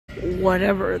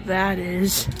whatever that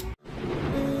is.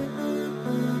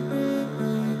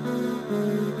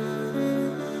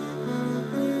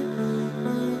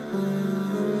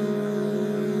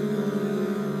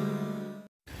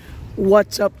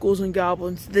 What's up, ghouls and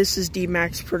goblins? This is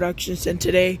D-Max Productions, and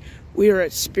today we are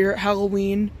at Spirit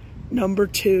Halloween number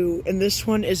 2, and this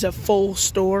one is a full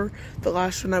store. The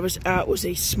last one I was at was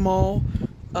a small,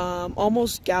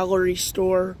 almost gallery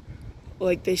store,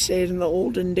 like they said in the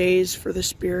olden days for the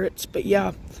spirits. But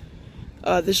yeah,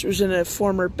 this was in a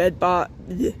former Bed Bath &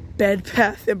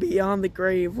 Beyond the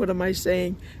Grave. What am I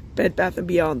saying? Bed Bath &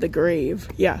 Beyond the Grave.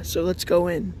 Yeah, so let's go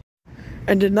in.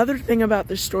 And another thing about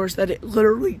this store is that it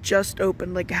literally just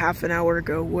opened like a half an hour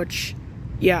ago, which,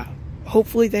 yeah,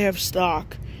 hopefully they have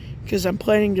stock, because I'm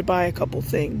planning to buy a couple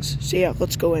things. So yeah,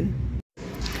 let's go in.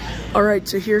 Alright,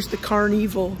 so here's the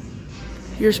Carnival.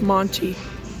 Here's Monty.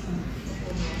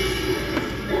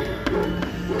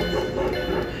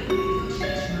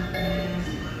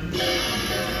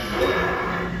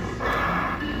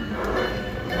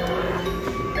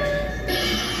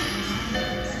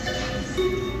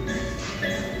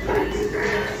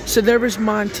 So there was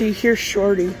Monty, here's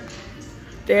Shorty.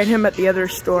 They had him at the other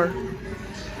store.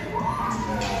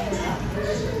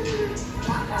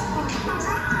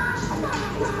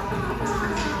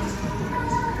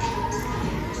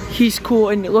 He's cool,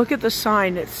 and look at the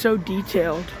sign, it's so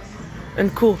detailed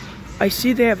and cool. I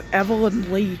see they have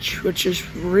Evelyn Leach, which is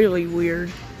really weird.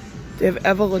 They have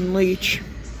Evelyn Leach.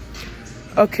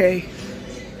 Okay,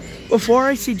 before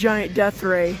I see Giant Death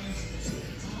Ray,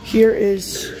 here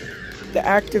is the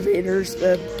activators.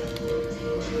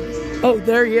 Oh,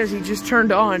 there he is. He just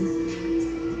turned on.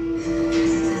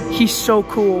 He's so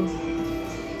cool.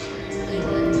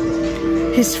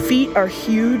 His feet are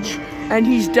huge, and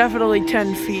he's definitely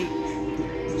 10 feet.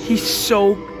 He's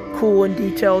so cool and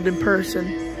detailed in person.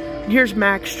 And here's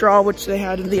Max Straw, which they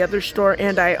had in the other store,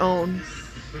 and I own.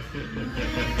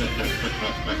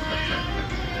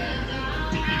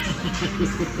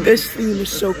 This theme is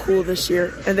so cool this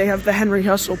year, and they have the Henry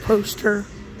Hustle poster,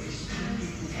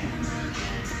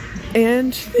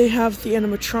 and they have the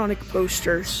animatronic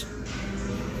posters.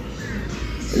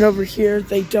 And over here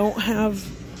they don't have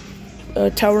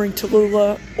Towering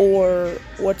Tallulah, or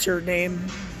what's her name?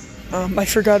 I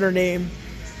forgot her name.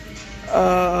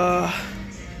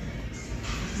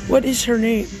 What is her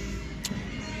name?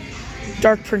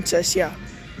 Dark Princess, yeah.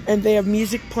 And they have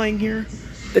music playing here.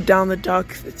 The Down the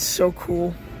Duck, it's so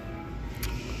cool.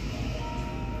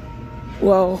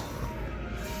 Well,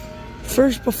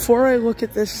 first, before I look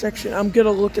at this section, I'm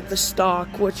gonna look at the stock,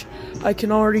 which I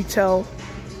can already tell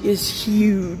is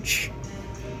huge.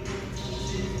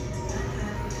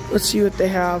 Let's see what they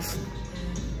have.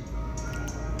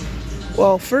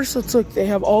 Well, first let's look. They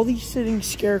have all these sitting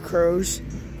scarecrows.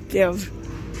 They have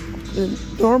the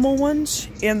normal ones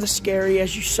and the scary,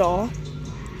 as you saw.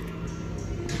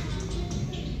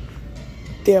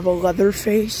 They have a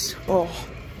Leatherface. Oh,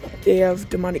 they have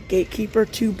Demonic Gatekeeper,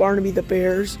 2 Barnaby the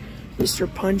Bears, Mr.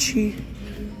 Punchy,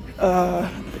 a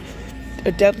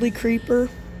Deadly Creeper,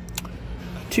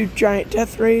 2 Giant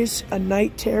Death Rays, a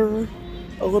Night Terror,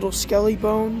 a Little Skelly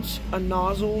Bones, a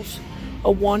Nozzles, a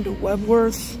Wanda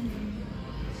Webworth,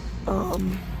 a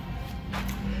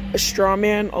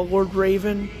Strawman, a Lord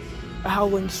Raven, a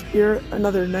Howling Spirit,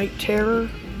 another Night Terror.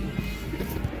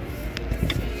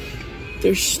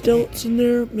 There's Stilts in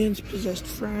there, Man's Possessed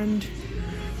Friend,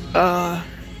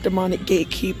 Demonic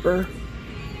Gatekeeper.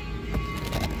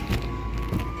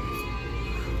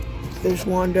 There's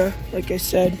Wanda, like I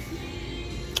said.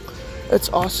 That's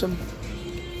awesome.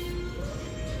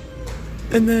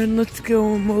 And then let's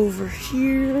go over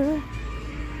here.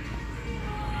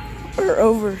 Or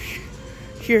over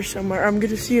here somewhere. I'm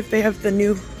gonna see if they have the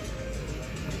new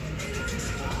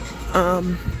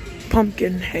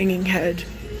pumpkin hanging head.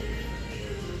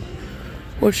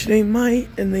 Which they might,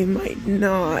 and they might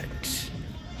not.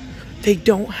 They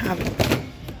don't have it.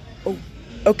 Oh,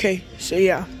 okay, so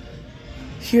yeah.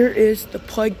 Here is the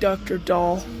Plague Doctor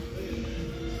doll,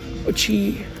 which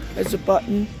he has a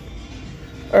button,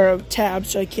 or a tab,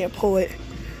 so I can't pull it.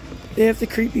 They have the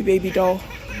Creepy Baby doll,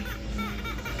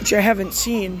 which I haven't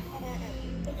seen.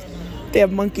 They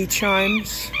have Monkey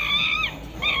Chimes.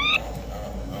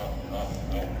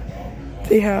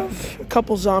 They have a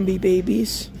couple zombie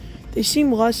babies. They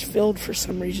seem less filled for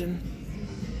some reason.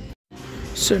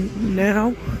 So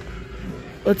now,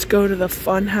 let's go to the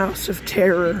Fun House of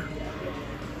Terror.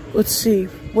 Let's see,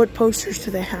 what posters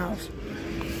do they have?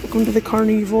 Welcome to the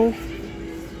Carnival.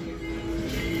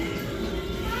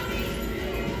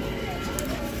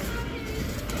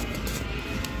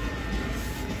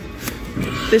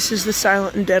 This is the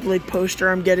Silent and Deadly poster.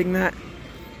 I'm getting that.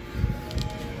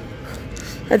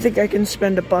 I think I can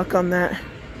spend $1 on that.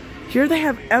 Here they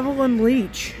have Evelyn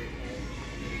Leach,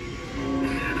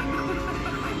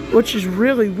 which is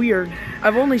really weird.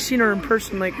 I've only seen her in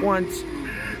person like once,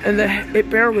 and it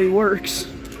barely works.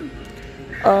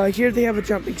 Here they have a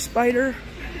jumping spider.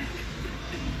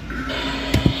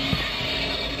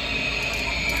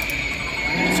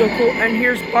 So cool. And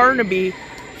here's Barnaby.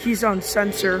 He's on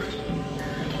sensor.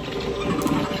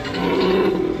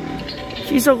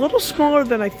 He's a little smaller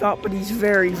than I thought, but he's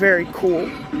very, very cool.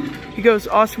 He goes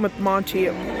awesome with Monty.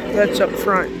 That's up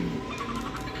front.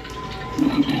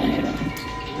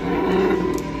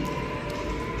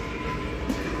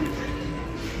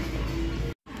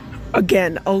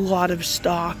 Again, a lot of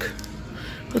stock.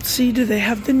 Let's see, do they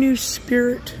have the new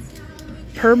Spirit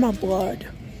Perma-Blood?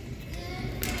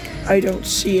 I don't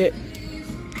see it.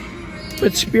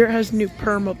 But Spirit has new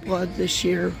Perma-Blood this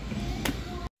year.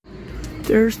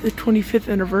 There's the 25th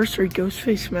anniversary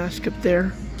Ghostface mask up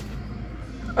there.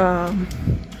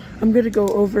 I'm gonna go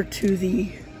over to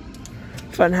the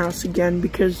Funhouse again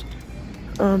because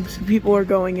some people are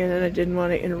going in and I didn't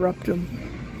want to interrupt them.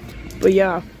 But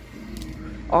yeah,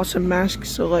 awesome mask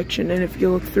selection, and if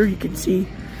you look through you can see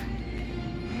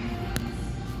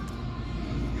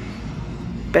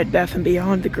Bed Bath &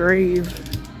 Beyond, The Grave.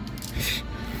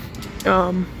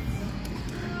 So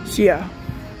yeah,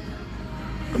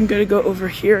 I'm gonna go over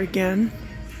here again.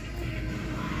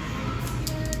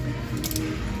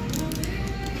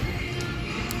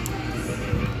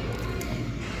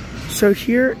 So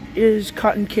here is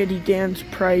Cotton Candy Dan's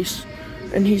price,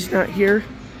 and he's not here.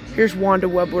 Here's Wanda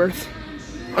Webworth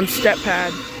on Step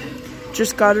Pad.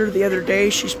 Just got her the other day.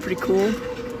 She's pretty cool.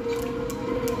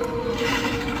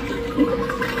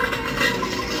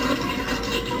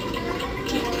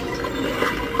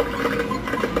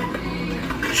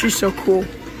 She's so cool.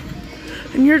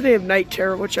 And here they have Night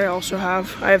Terror, which I also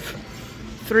have. I have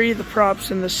 3 of the props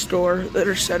in the store that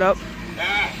are set up.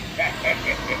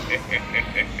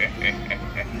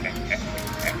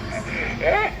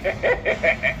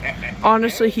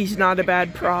 Honestly, he's not a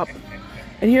bad prop.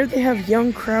 And here they have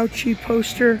Young Crouchy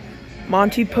poster,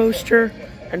 Monty poster,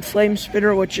 and Flame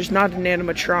Spitter, which is not an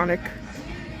animatronic.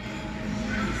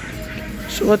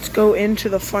 So let's go into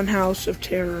the Funhouse of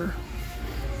Terror.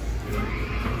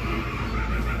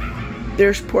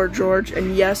 There's poor George,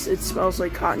 and yes, it smells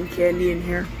like cotton candy in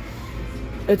here.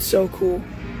 It's so cool.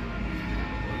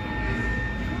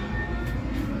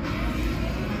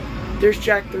 There's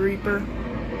Jack the Reaper,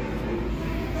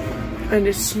 and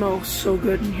it smells so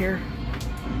good in here.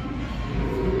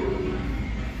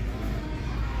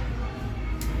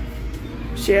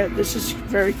 So yeah, this is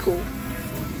very cool.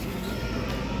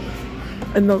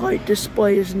 And the light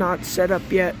display is not set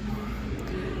up yet.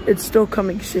 It's still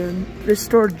coming soon. This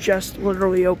store just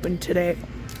literally opened today.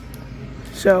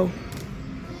 So,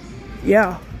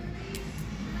 yeah.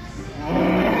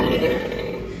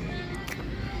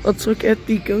 Let's look at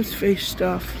the Ghostface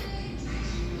stuff.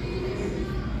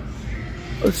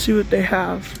 Let's see what they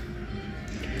have.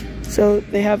 So,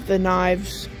 they have the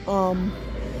knives.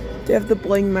 They have the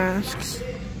bling masks.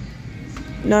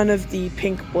 None of the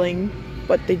pink bling,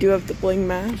 but they do have the bling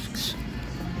masks.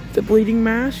 The bleeding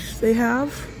masks they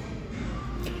have.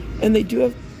 And they do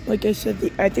have, like I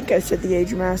said, I think I said the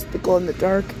age mask, the glow in the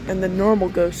dark, and the normal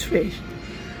Ghostface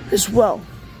as well.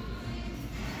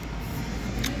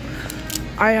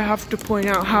 I have to point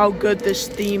out how good this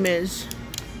theme is.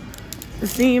 The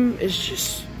theme is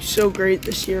just so great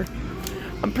this year.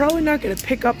 I'm probably not going to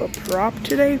pick up a prop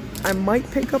today. I might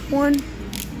pick up one.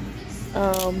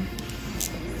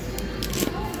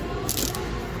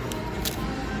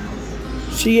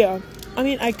 So yeah, I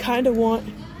mean, I kind of want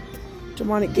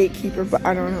Demonic Gatekeeper, but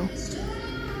I don't know.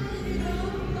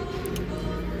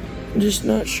 I'm just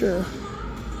not sure.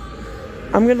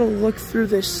 I'm gonna look through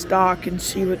this stock and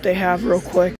see what they have real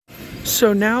quick.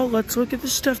 So now let's look at the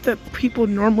stuff that people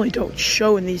normally don't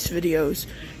show in these videos.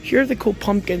 Here are the cool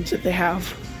pumpkins that they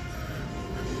have.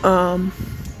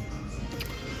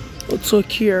 Let's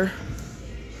look here.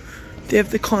 They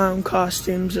have the clown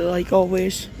costumes, like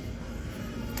always.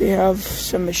 They have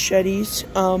some machetes,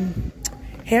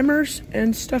 hammers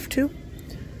and stuff too.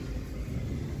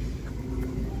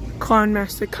 Clown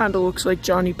mask that kind of looks like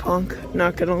Johnny Punk,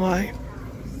 not gonna lie.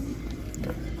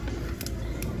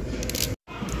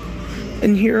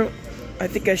 And here, I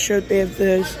think I showed they have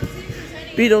those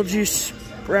Beetlejuice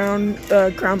brown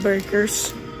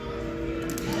groundbreakers.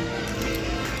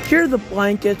 Here are the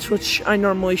blankets, which I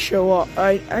normally show off.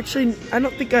 I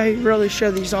don't think I really show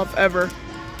these off ever.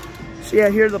 So yeah,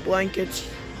 here are the blankets.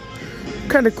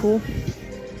 Kind of cool.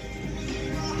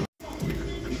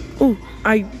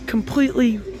 I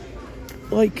completely,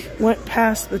 like, went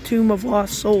past the Tomb of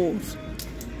Lost Souls,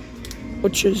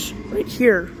 which is right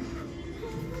here.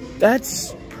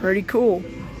 That's pretty cool.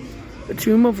 The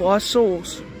Tomb of Lost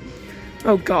Souls.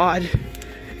 Oh God.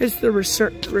 It's the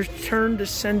Return to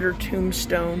Sender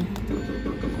tombstone.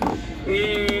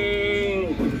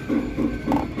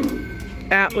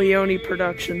 At Leone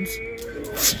Productions.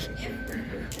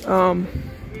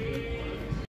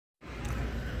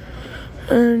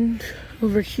 And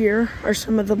over here are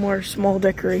some of the more small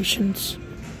decorations.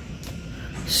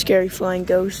 Scary flying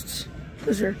ghosts.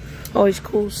 Those are always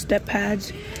cool. Step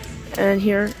pads. And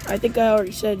here, I think I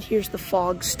already said, here's the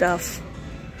fog stuff.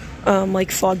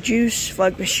 Like fog juice,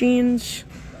 fog machines,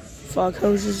 fog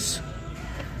hoses.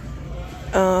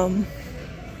 And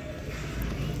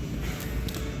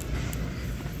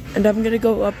I'm gonna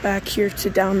go up back here to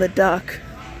Down the Duck.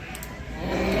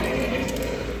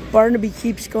 Barnaby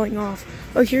keeps going off.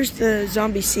 Oh, here's the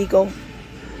zombie seagull.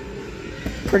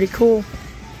 Pretty cool.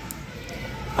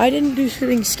 I didn't do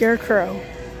Sitting Scarecrow.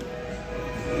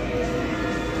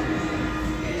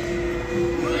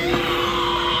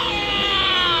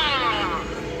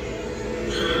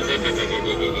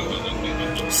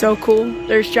 So cool.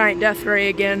 There's Giant Death Ray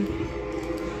again.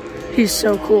 He's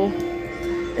so cool.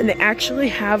 And they actually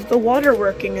have the water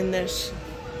working in this.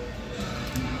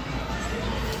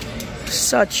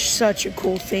 Such a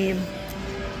cool theme.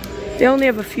 They only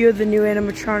have a few of the new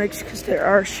animatronics because there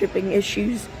are shipping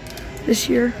issues this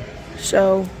year.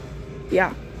 So,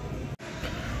 yeah.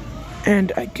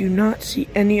 And I do not see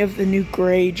any of the new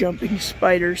gray jumping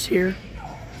spiders here.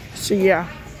 So, yeah.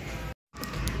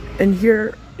 And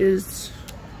here is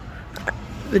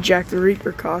the Jack the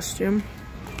Reaper costume.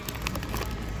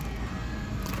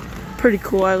 Pretty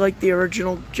cool. I like the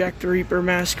original Jack the Reaper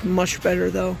mask much better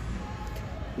though.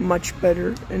 Much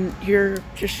better. And here are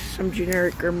just some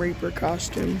generic Grim Reaper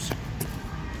costumes.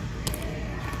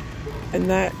 And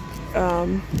that,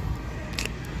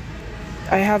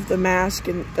 I have the mask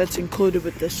and that's included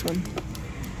with this one.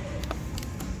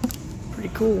 Pretty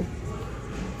cool.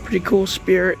 Pretty cool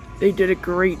Spirit. They did a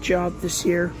great job this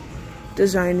year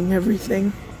designing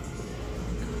everything.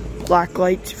 Black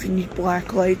lights if you need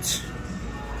black lights.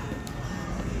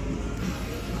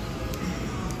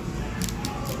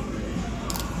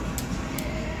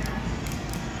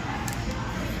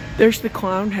 There's the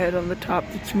clown head on the top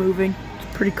that's moving.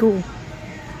 It's pretty cool.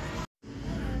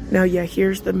 Now, yeah,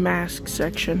 here's the mask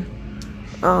section.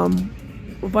 A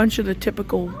bunch of the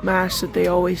typical masks that they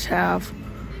always have,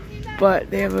 but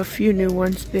they have a few new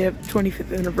ones. They have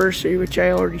 25th anniversary, which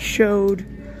I already showed.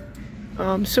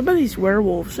 Some of these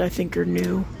werewolves I think are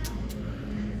new.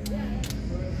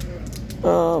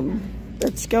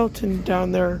 That skeleton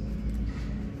down there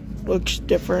looks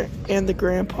different, and the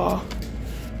grandpa.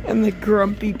 And the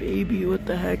grumpy baby, what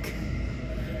the heck.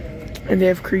 And they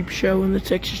have Creepshow and the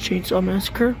Texas Chainsaw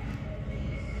Massacre.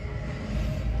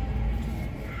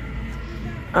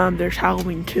 There's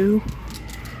Halloween 2.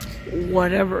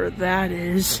 Whatever that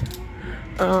is.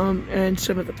 And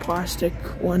some of the plastic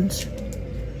ones.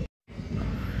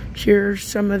 Here's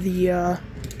some of the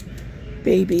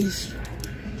babies.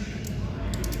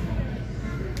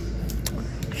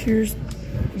 Here's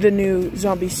the new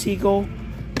zombie seagull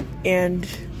and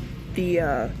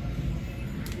the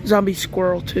zombie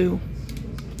squirrel too,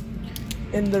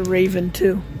 and the raven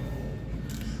too.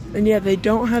 And yeah, they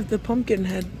don't have the pumpkin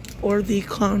head or the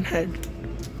clown head,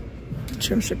 which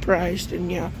I'm surprised.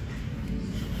 And yeah,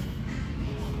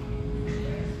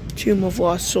 Tomb of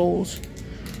Lost Souls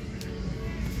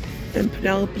and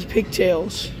Penelope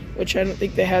Pigtails, which I don't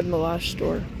think they had in the last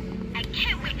store. I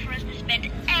can't wait for us to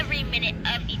spend every minute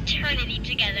of eternity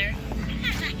together.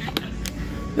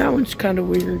 That one's kind of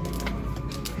weird.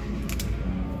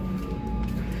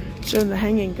 So the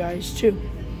hanging guys too.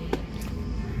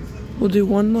 We'll do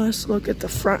one last look at the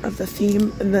front of the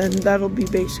theme, and then that'll be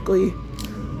basically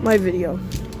my video.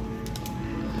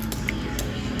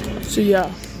 So yeah,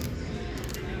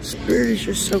 Spirit is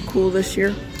just so cool this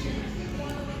year.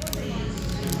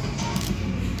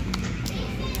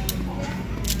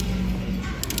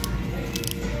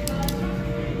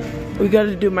 We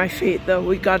gotta do My Fate though,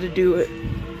 we gotta do it.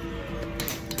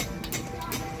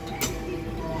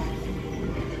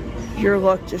 Your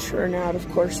luck just ran out, of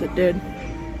course it did.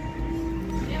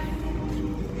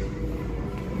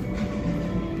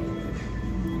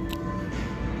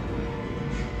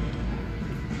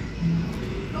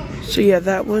 So yeah,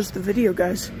 that was the video,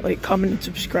 guys. Like, comment, and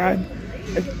subscribe.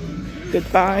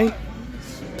 Goodbye.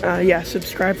 Yeah,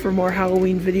 subscribe for more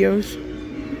Halloween videos.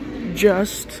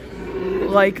 Just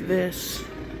like this.